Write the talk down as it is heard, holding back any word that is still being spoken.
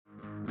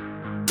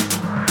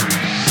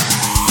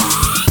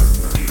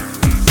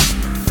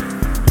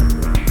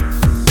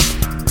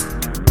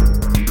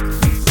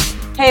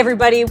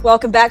everybody.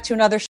 Welcome back to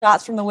another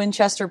Shots from the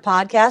Winchester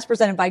podcast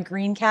presented by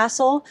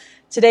Greencastle.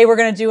 Today we're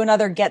going to do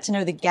another Get to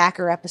Know the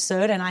Gacker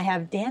episode, and I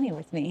have Danny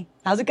with me.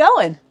 How's it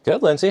going?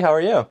 Good, Lindsay. How are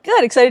you?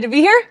 Good. Excited to be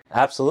here?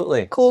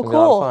 Absolutely. Cool. It's gonna be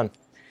a lot of fun.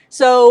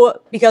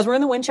 So, because we're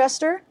in the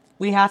Winchester,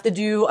 we have to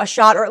do a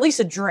shot or at least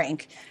a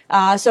drink.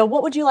 So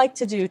what would you like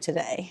to do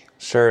today?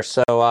 Sure.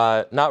 So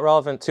not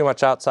relevant too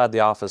much outside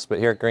the office, but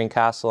here at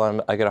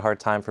Greencastle, I get a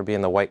hard time for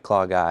being the White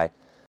Claw guy.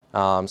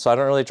 So I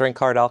don't really drink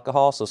hard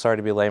alcohol, so sorry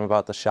to be lame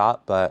about the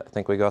shot, but I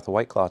think we go with the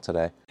White Claw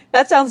today.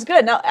 That sounds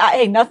good. Now,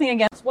 hey, nothing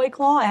against White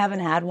Claw. I haven't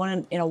had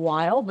one in a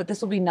while, but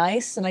this will be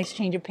nice, a nice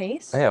change of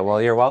pace. Yeah,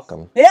 well, you're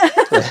welcome. Yeah.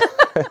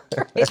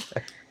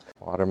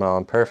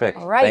 Watermelon, perfect.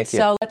 All right, Thank you.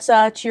 so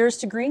let's cheers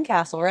to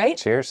Greencastle, right?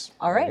 Cheers.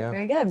 All right,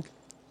 very good.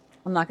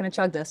 I'm not going to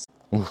chug this.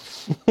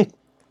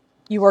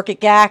 You work at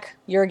GAC,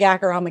 you're a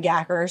GACer, I'm a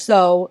GACer.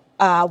 So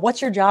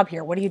what's your job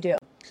here? What do you do?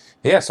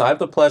 Yeah, so I have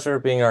the pleasure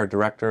of being our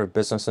Director of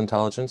Business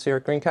Intelligence here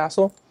at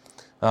Greencastle.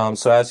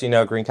 So as you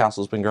know,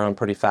 Greencastle's been growing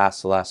pretty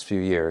fast the last few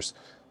years.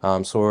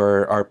 So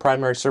our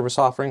primary service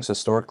offerings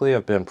historically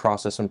have been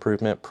process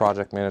improvement,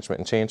 project management,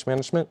 and change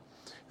management.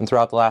 And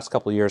throughout the last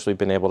couple of years, we've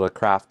been able to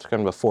craft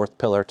kind of a fourth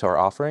pillar to our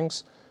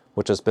offerings,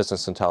 which is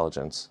business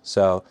intelligence.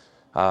 So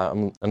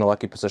I'm in a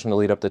lucky position to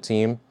lead up the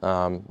team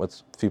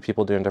with a few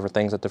people doing different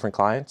things at different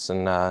clients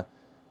and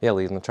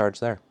leading the charge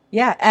there.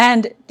 Yeah,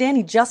 and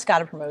Danny just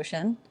got a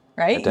promotion,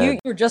 right? I did. You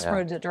were just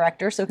promoted to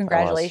director, so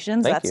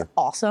congratulations. Thank That's you.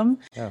 awesome.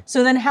 Yeah.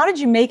 So then how did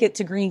you make it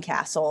to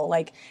Greencastle?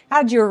 Like,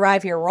 how did you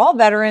arrive here? We're all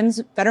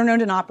veterans, veteran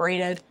owned and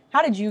operated.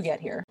 How did you get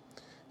here?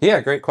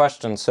 Yeah, great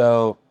question.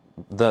 So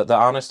the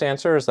honest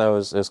answer is that it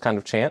was kind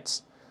of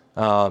chance.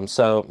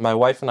 So my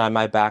wife and I,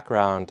 my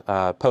background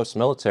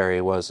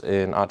post-military was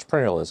in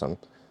entrepreneurialism,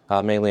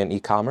 mainly in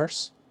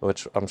e-commerce,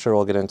 which I'm sure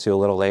we'll get into a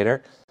little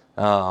later.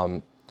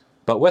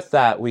 But with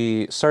that,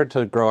 we started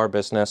to grow our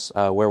business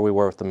where we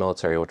were with the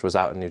military, which was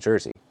out in New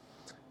Jersey.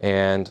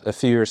 And a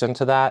few years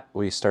into that,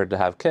 we started to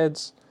have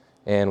kids,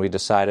 and we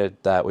decided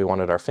that we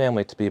wanted our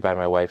family to be by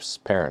my wife's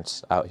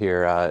parents out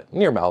here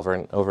near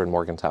Malvern, over in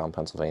Morgantown,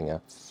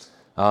 Pennsylvania.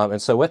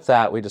 And so with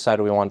that, we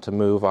decided we wanted to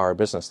move our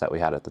business that we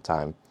had at the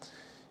time.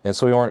 And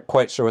so we weren't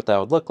quite sure what that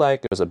would look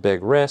like. It was a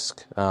big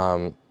risk.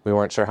 We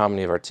weren't sure how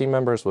many of our team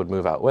members would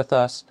move out with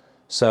us.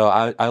 So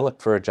I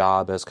looked for a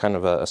job as kind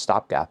of a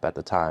stopgap at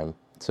the time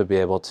to be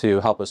able to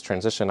help us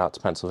transition out to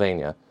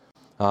Pennsylvania.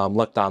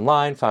 Looked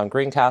online, found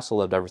Greencastle,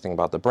 loved everything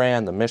about the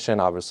brand, the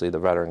mission, obviously the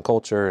veteran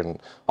culture, and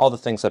all the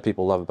things that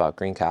people love about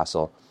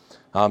Greencastle.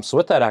 So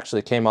with that,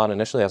 actually came on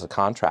initially as a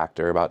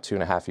contractor about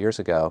 2.5 years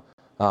ago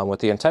with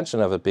the intention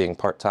of it being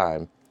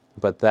part-time.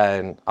 But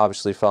then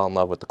obviously fell in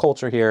love with the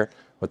culture here,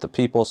 with the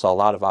people, saw a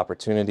lot of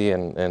opportunity,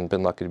 and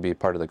been lucky to be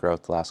part of the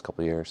growth the last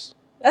couple of years.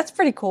 That's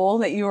pretty cool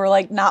that you were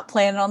like not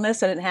planning on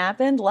this and it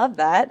happened. Love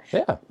that.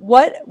 Yeah.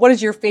 What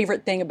is your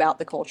favorite thing about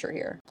the culture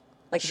here?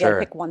 Like, you gotta Sure.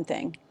 pick one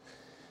thing.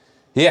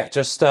 Yeah,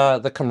 just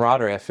the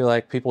camaraderie. I feel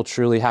like people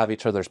truly have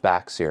each other's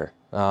backs here.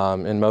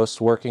 In most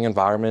working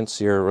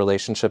environments, your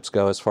relationships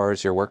go as far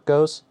as your work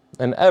goes.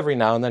 And every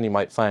now and then you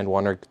might find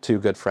one or two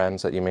good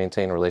friends that you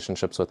maintain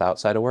relationships with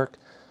outside of work.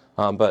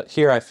 But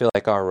here I feel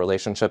like our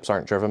relationships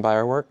aren't driven by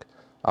our work.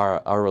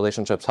 Our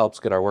relationships helps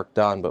get our work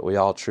done, but we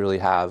all truly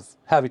have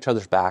each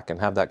other's back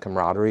and have that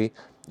camaraderie,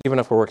 even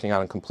if we're working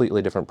on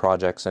completely different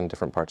projects in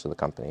different parts of the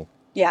company.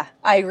 Yeah,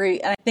 I agree.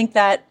 And I think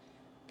that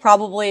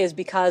probably is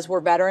because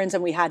we're veterans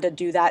and we had to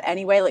do that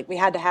anyway. Like, we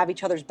had to have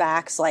each other's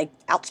backs, like,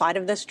 outside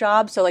of this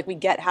job. So, like, we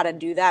get how to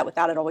do that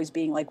without it always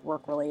being, like,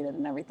 work-related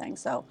and everything.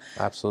 So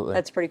Absolutely.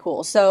 that's pretty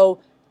cool. So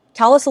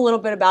tell us a little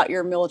bit about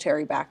your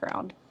military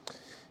background.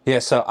 Yeah,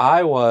 so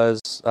I was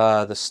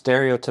the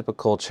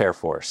stereotypical chair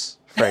force,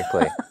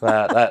 frankly.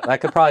 that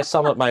could probably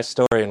sum up my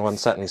story in one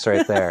sentence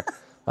right there.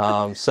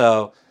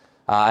 So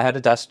I had a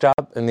desk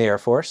job in the Air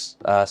Force.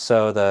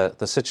 So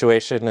the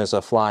situation is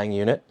a flying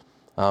unit.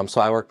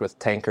 So I worked with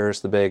tankers,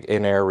 the big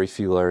in-air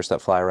refuelers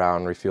that fly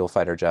around, refuel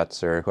fighter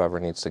jets or whoever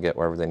needs to get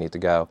wherever they need to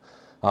go.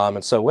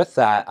 And so with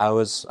that, I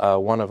was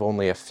one of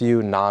only a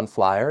few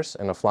non-flyers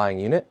in a flying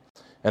unit.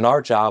 And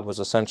our job was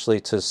essentially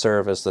to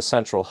serve as the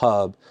central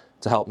hub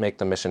to help make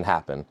the mission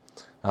happen.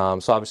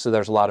 So obviously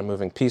there's a lot of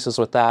moving pieces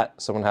with that.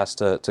 Someone has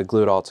to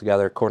glue it all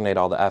together, coordinate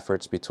all the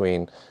efforts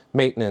between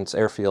maintenance,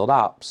 airfield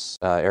ops,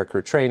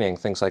 aircrew training,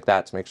 things like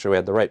that to make sure we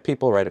had the right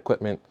people, right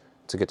equipment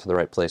to get to the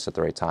right place at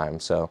the right time.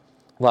 So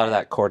a lot of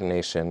that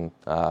coordination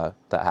that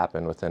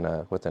happened within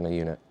a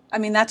unit. I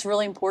mean, that's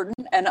really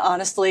important. And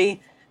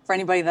honestly, for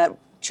anybody that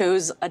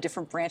chose a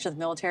different branch of the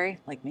military,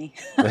 like me,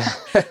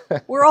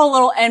 we're all a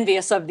little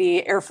envious of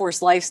the Air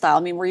Force lifestyle. I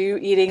mean, were you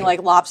eating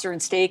like lobster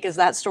and steak? Is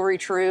that story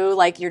true?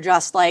 Like, you're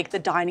just like, the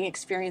dining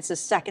experience is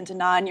second to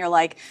none. You're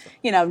like,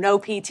 no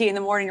PT in the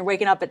morning. You're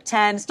waking up at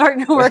 10,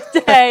 starting a work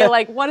day.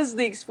 Like, what is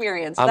the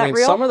experience? Is that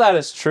real? Some of that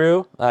is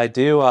true. I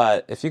do.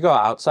 If you go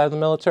outside the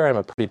military, I'm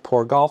a pretty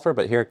poor golfer,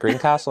 but here at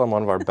Greencastle, I'm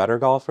one of our better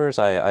golfers.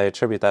 I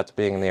attribute that to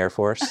being in the Air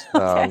Force.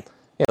 Okay.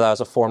 That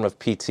was a form of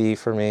PT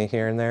for me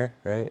here and there,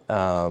 right?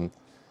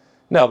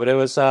 No, but it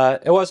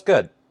was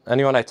good.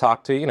 anyone I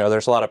talk to,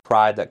 there's a lot of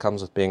pride that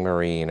comes with being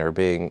Marine or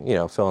being,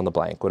 fill in the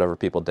blank, whatever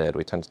people did.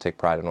 We tend to take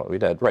pride in what we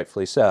did,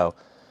 rightfully so.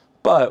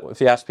 But if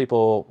you ask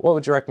people, what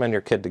would you recommend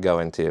your kid to go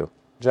into?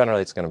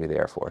 Generally, it's going to be the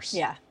Air Force.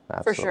 Yeah,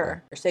 Absolutely. for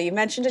sure. So you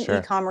mentioned an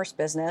e-commerce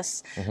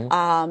business.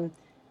 Mm-hmm.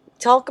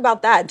 Talk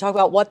about that and talk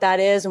about what that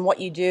is and what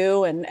you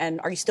do.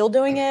 And are you still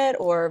doing it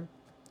or?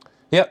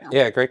 Yep.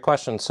 Yeah, great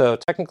question. So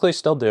technically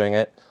still doing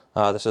it.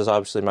 This is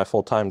obviously my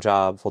full-time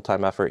job,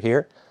 full-time effort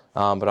here.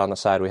 But on the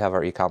side, we have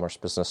our e-commerce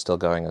business still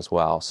going as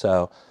well.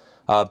 So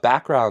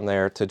background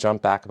there, to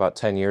jump back about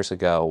 10 years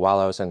ago, while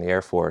I was in the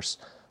Air Force,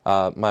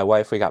 my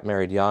wife, we got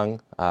married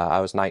young. I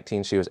was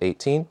 19, she was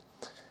 18.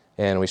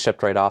 And we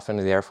shipped right off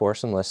into the Air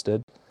Force,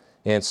 enlisted.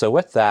 And so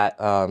with that,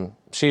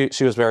 she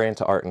was very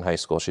into art in high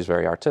school. She's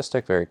very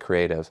artistic, very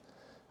creative.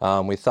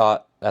 We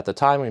thought at the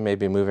time we may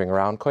be moving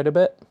around quite a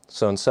bit.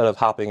 So instead of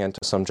hopping into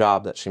some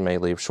job that she may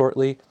leave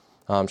shortly,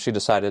 she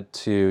decided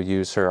to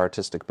use her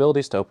artistic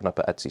abilities to open up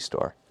an Etsy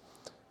store.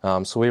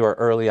 So we were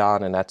early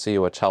on in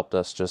Etsy, which helped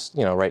us just,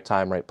 right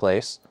time, right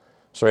place.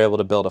 So we were able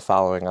to build a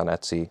following on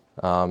Etsy.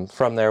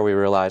 From there, we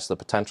realized the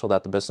potential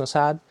that the business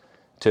had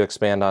to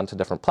expand onto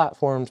different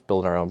platforms,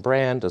 build our own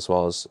brand, as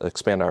well as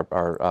expand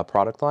our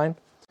product line.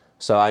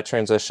 So I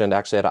transitioned,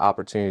 actually had an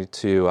opportunity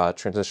to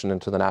transition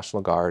into the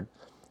National Guard,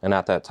 and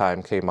at that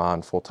time came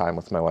on full-time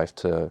with my wife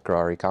to grow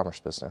our e-commerce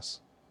business.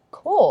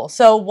 Cool.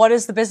 So what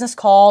is the business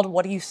called?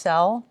 What do you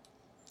sell?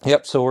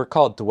 Yep, so we're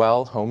called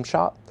Dwell Home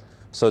Shop.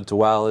 So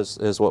Dwell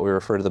is what we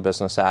refer to the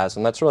business as,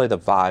 and that's really the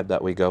vibe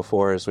that we go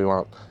for, is we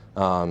want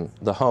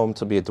the home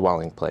to be a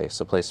dwelling place,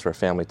 a place for a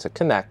family to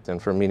connect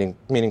and for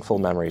meaningful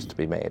memories to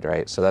be made,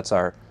 right? So that's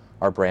our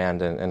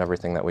brand and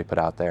everything that we put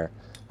out there.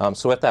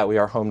 So with that, we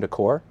are home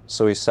decor.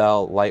 So we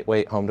sell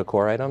lightweight home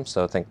decor items.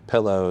 So think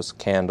pillows,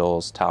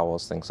 candles,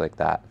 towels, things like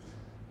that.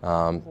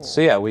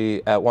 So yeah,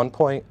 we at one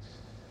point,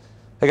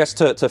 I guess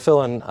to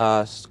fill in,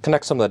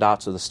 connect some of the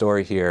dots of the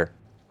story here,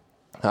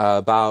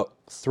 about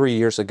 3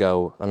 years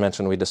ago, I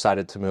mentioned we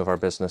decided to move our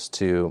business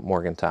to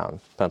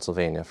Morgantown,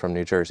 Pennsylvania from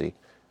New Jersey.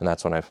 And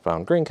that's when I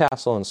found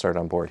Greencastle and started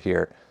on board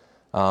here.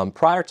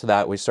 Prior to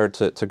that, we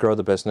started to grow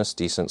the business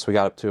decent. So we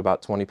got up to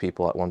about 20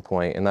 people at one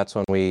point. And that's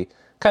when we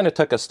kind of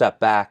took a step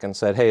back and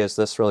said, hey, is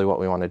this really what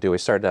we want to do? We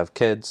started to have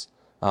kids.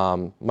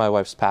 My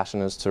wife's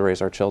passion is to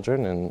raise our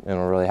children, and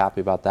we're really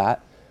happy about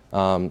that.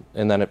 And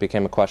then it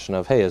became a question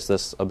of, hey, is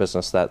this a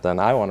business that then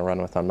I want to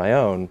run with on my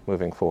own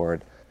moving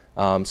forward?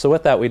 So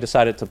with that, we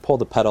decided to pull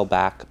the pedal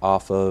back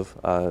off of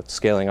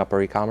scaling up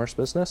our e-commerce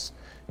business.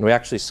 And we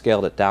actually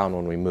scaled it down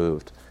when we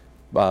moved.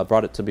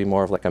 Brought it to be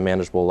more of like a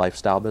manageable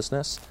lifestyle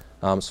business.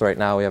 So right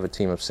now we have a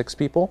team of 6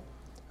 people,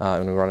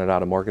 and we run it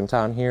out of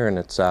Morgantown here, and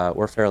it's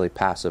we're fairly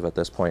passive at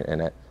this point in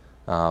it,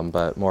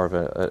 but more of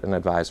an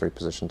advisory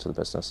position to the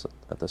business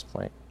at this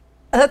point.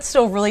 That's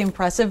still really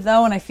impressive,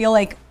 though, and I feel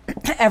like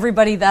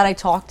everybody that I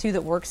talk to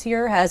that works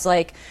here has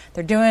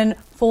they're doing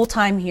full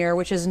time here,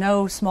 which is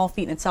no small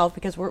feat in itself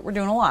because we're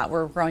doing a lot.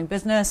 We're growing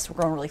business, we're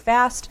growing really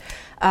fast.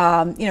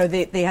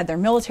 They had their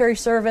military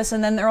service,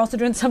 and then they're also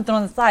doing something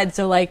on the side.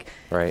 So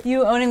right.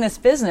 You owning this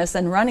business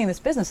and running this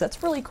business,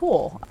 that's really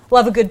cool.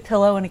 Love a good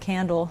pillow and a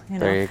candle.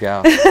 There you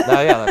go.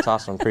 No, yeah, that's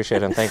awesome.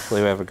 Appreciate it. And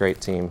thankfully we have a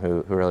great team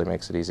who really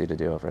makes it easy to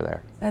do over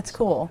there. That's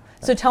cool.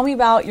 So tell me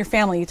about your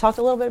family. You talked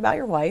a little bit about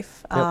your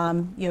wife.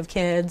 Yep. You have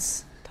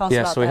kids. Tell us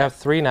about that. Yeah, so we have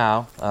 3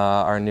 now.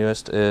 Our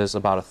newest is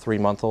about a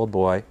 3-month-old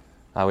boy.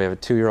 We have a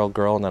 2-year-old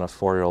girl and then a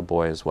 4-year-old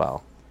boy as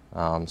well.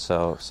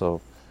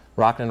 So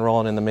rocking and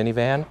rolling in the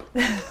minivan.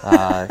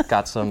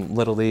 Got some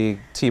Little League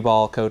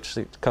T-ball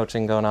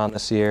coaching going on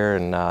this year,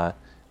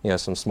 and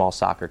some small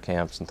soccer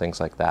camps and things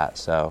like that.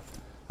 So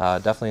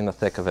definitely in the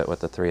thick of it with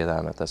the 3 of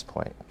them at this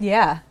point.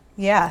 Yeah,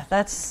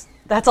 that's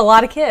a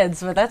lot of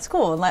kids, but that's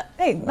cool. And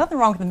hey, nothing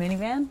wrong with the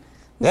minivan.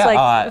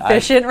 It's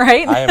efficient,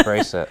 right? I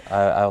embrace it.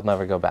 I'll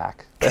never go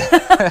back.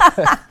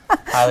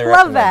 Highly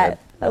love that.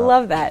 I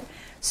love that.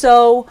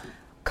 So,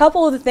 a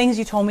couple of the things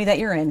you told me that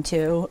you're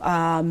into.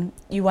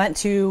 You went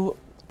to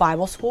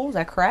Bible school, is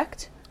that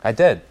correct? I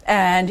did.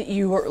 And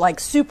you were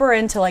super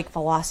into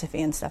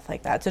philosophy and stuff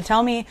like that. So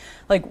tell me,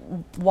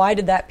 why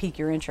did that pique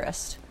your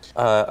interest?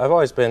 I've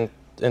always been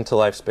into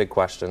life's big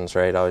questions,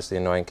 right? Always the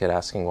annoying kid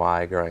asking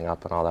why growing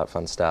up and all that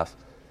fun stuff.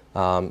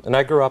 And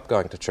I grew up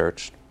going to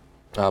church.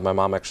 My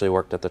mom actually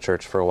worked at the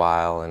church for a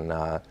while,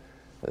 and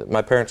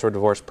my parents were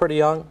divorced pretty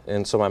young,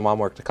 and so my mom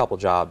worked a couple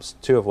jobs,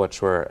 2 of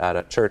which were at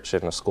a church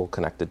and a school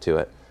connected to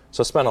it.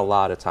 So I spent a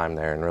lot of time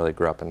there and really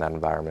grew up in that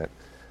environment.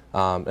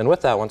 And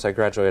with that, once I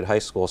graduated high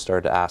school,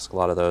 started to ask a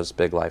lot of those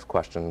big life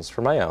questions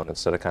for my own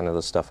instead of kind of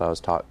the stuff I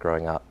was taught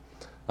growing up.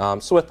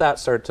 So with that,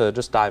 started to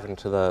just dive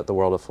into the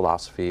world of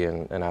philosophy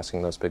and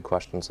asking those big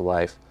questions of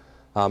life.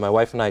 My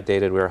wife and I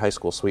dated. We were high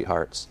school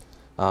sweethearts.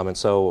 And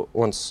so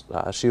once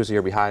she was a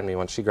year behind me,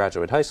 when she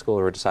graduated high school,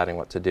 we were deciding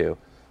what to do.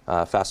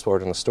 Fast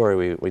forward in the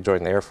story, we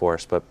joined the Air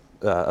Force, but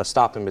a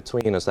stop in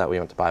between is that we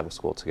went to Bible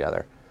school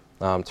together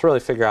to really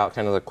figure out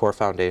kind of the core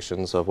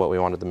foundations of what we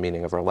wanted the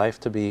meaning of our life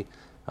to be,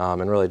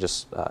 and really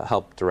just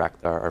help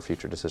direct our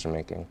future decision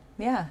making.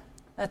 Yeah,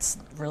 That's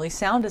really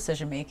sound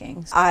decision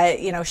making.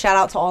 Shout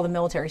out to all the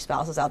military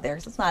spouses out there,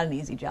 because it's not an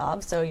easy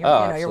job. So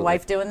your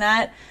wife doing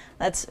that,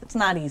 it's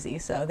not easy.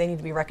 So they need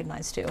to be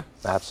recognized too.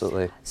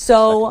 Absolutely.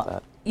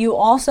 So you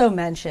also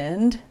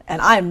mentioned,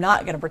 and I'm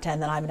not going to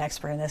pretend that I'm an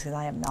expert in this because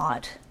I am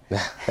not.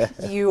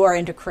 You are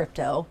into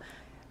crypto.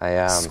 I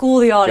am. School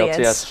the audience.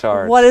 Guilty as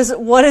charged.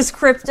 What is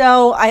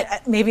crypto?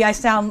 Maybe I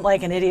sound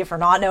like an idiot for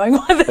not knowing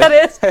what that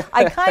is.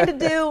 I kind of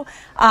do.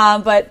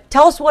 But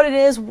tell us what it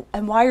is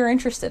and why you're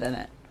interested in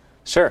it.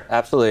 Sure,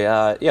 absolutely.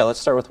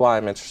 Let's start with why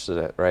I'm interested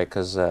in it, right?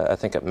 Because I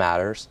think it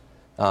matters.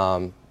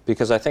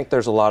 Because I think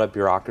there's a lot of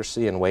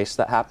bureaucracy and waste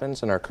that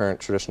happens in our current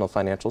traditional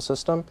financial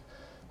system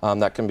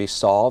that can be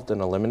solved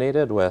and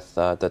eliminated with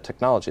the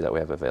technology that we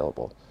have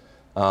available.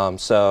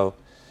 So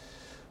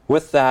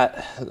with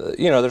that,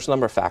 there's a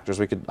number of factors.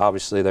 We could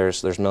obviously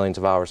there's millions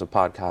of hours of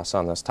podcasts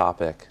on this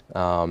topic.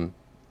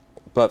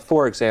 But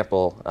for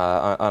example,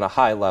 on a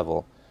high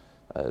level,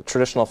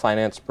 traditional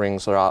finance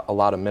brings a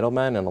lot of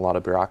middlemen and a lot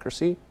of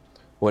bureaucracy,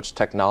 which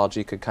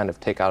technology could kind of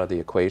take out of the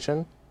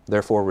equation,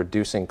 therefore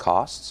reducing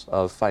costs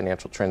of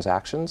financial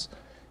transactions.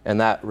 And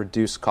that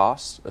reduced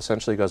cost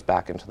essentially goes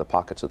back into the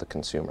pockets of the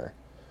consumer.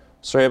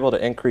 So we're able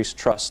to increase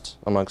trust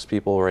amongst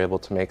people. We're able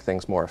to make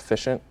things more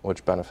efficient,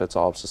 which benefits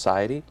all of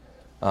society.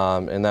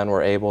 And then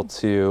we're able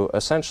to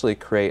essentially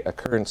create a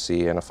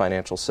currency and a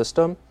financial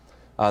system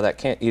that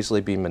can't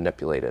easily be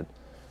manipulated.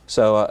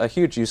 So a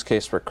huge use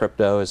case for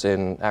crypto is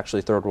in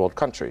actually third world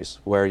countries,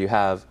 where you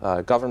have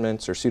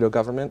governments or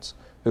pseudo-governments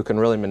who can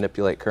really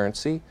manipulate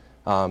currency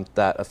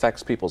that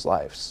affects people's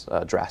lives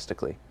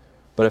drastically.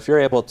 But if you're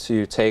able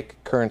to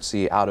take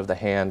currency out of the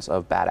hands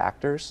of bad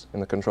actors,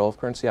 and the control of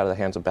currency out of the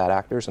hands of bad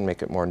actors, and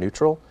make it more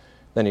neutral,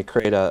 then you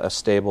create a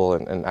stable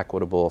and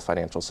equitable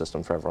financial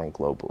system for everyone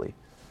globally.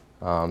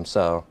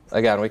 So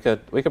again, we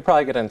could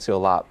probably get into a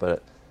lot,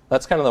 but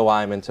that's kind of the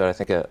why I'm into it. I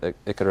think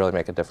it could really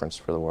make a difference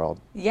for the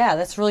world. Yeah,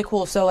 that's really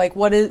cool. So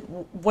what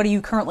are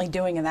you currently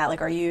doing in that?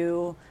 Like, are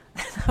you,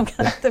 I'm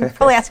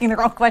probably asking the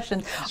wrong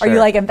question. Sure. Are you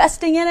like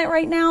investing in it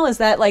right now? Is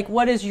that like,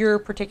 what is your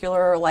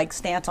particular like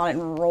stance on it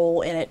and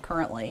role in it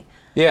currently?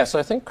 Yeah, so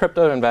I think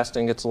crypto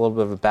investing gets a little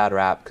bit of a bad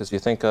rap because you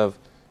think of,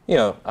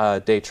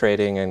 day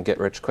trading and get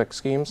rich quick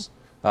schemes.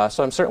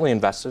 So I'm certainly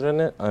invested in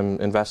it. I'm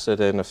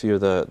invested in a few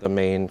of the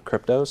main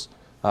cryptos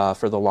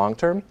for the long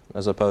term,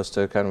 as opposed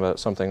to kind of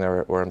something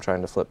where I'm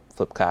trying to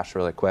flip cash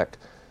really quick.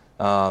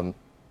 But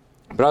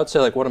I would say,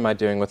 like, what am I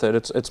doing with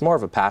it? It's more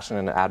of a passion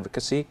and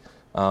advocacy.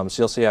 So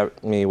you'll see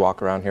me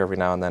walk around here every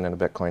now and then in a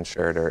Bitcoin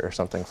shirt or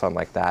something fun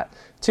like that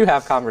to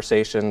have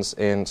conversations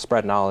and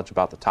spread knowledge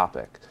about the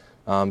topic,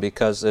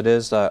 because it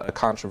is a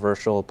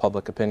controversial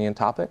public opinion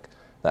topic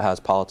that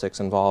has politics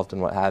involved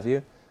and what have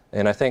you.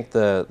 And I think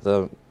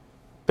the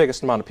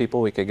biggest amount of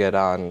people we could get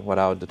on what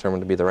I would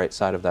determine to be the right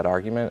side of that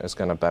argument is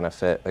going to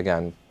benefit,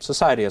 again,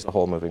 society as a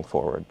whole moving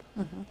forward.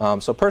 Mm-hmm.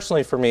 So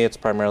personally for me, it's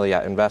primarily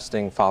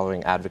investing,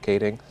 following,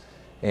 advocating,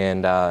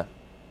 and I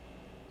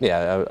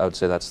would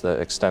say that's the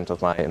extent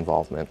of my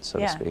involvement, so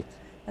to speak.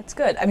 That's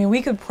good. I mean,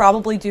 we could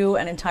probably do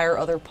an entire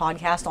other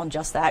podcast on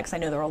just that, because I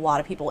know there are a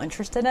lot of people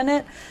interested in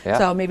it. Yeah.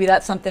 So maybe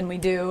that's something we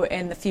do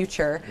in the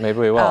future. Maybe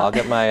we will. I'll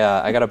get my,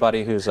 I got a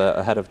buddy who's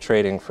a head of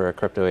trading for a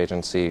crypto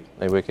agency.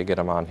 Maybe we could get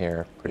him on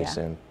here pretty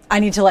soon.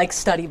 I need to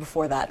study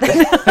before that.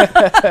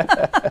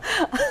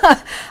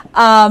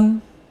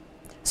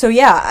 So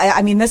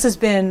I mean, this has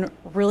been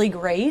really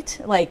great.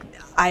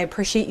 I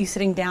appreciate you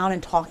sitting down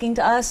and talking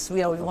to us.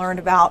 We learned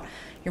about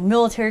your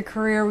military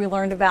career. We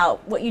learned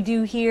about what you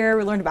do here.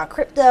 We learned about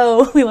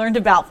crypto. We learned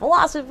about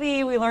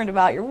philosophy. We learned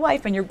about your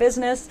wife and your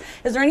business.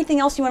 Is there anything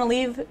else you want to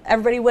leave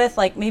everybody with?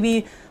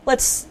 Maybe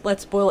let's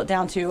boil it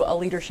down to a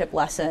leadership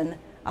lesson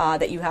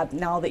that you have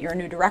now that you're a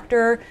new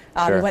director.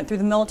 Sure. You went through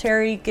the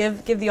military.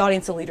 Give the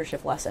audience a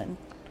leadership lesson.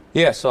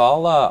 Yeah, so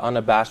I'll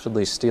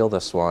unabashedly steal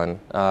this one.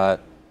 I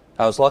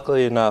was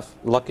lucky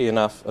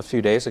enough a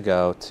few days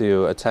ago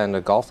to attend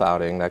a golf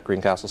outing that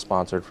Greencastle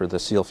sponsored for the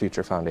SEAL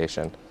Future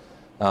Foundation.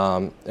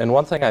 And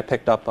one thing I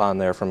picked up on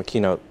there from a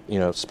keynote,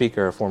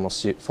 speaker, a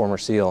former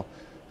SEAL,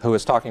 who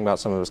was talking about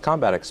some of his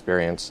combat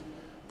experience,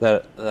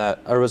 that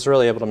I was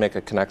really able to make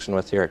a connection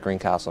with here at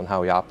Greencastle and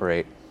how we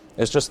operate,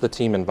 is just the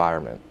team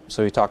environment.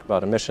 So he talked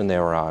about a mission they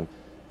were on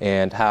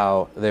and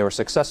how they were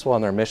successful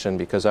on their mission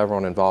because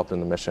everyone involved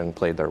in the mission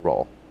played their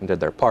role and did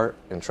their part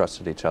and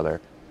trusted each other.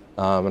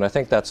 And I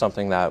think that's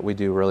something that we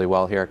do really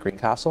well here at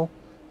Greencastle.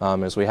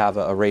 Is we have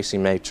a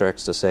racing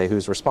matrix to say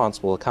who's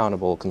responsible,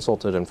 accountable,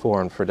 consulted,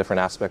 informed for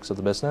different aspects of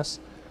the business.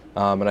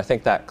 And I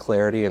think that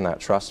clarity and that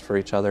trust for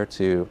each other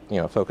to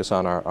focus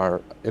on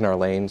our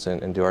lanes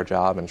and do our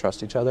job and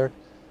trust each other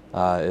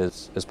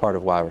is part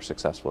of why we're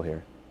successful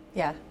here.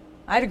 Yeah,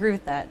 I'd agree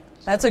with that.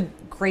 That's a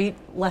great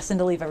lesson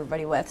to leave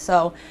everybody with.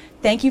 So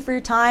thank you for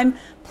your time.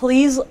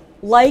 Please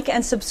like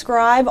and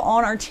subscribe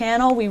on our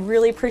channel. We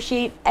really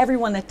appreciate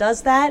everyone that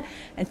does that.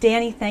 And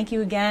Danny, thank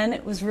you again.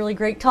 It was really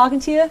great talking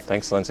to you.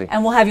 Thanks, Lindsay.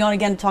 And we'll have you on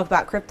again to talk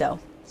about crypto.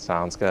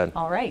 Sounds good.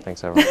 All right.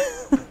 Thanks,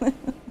 everyone.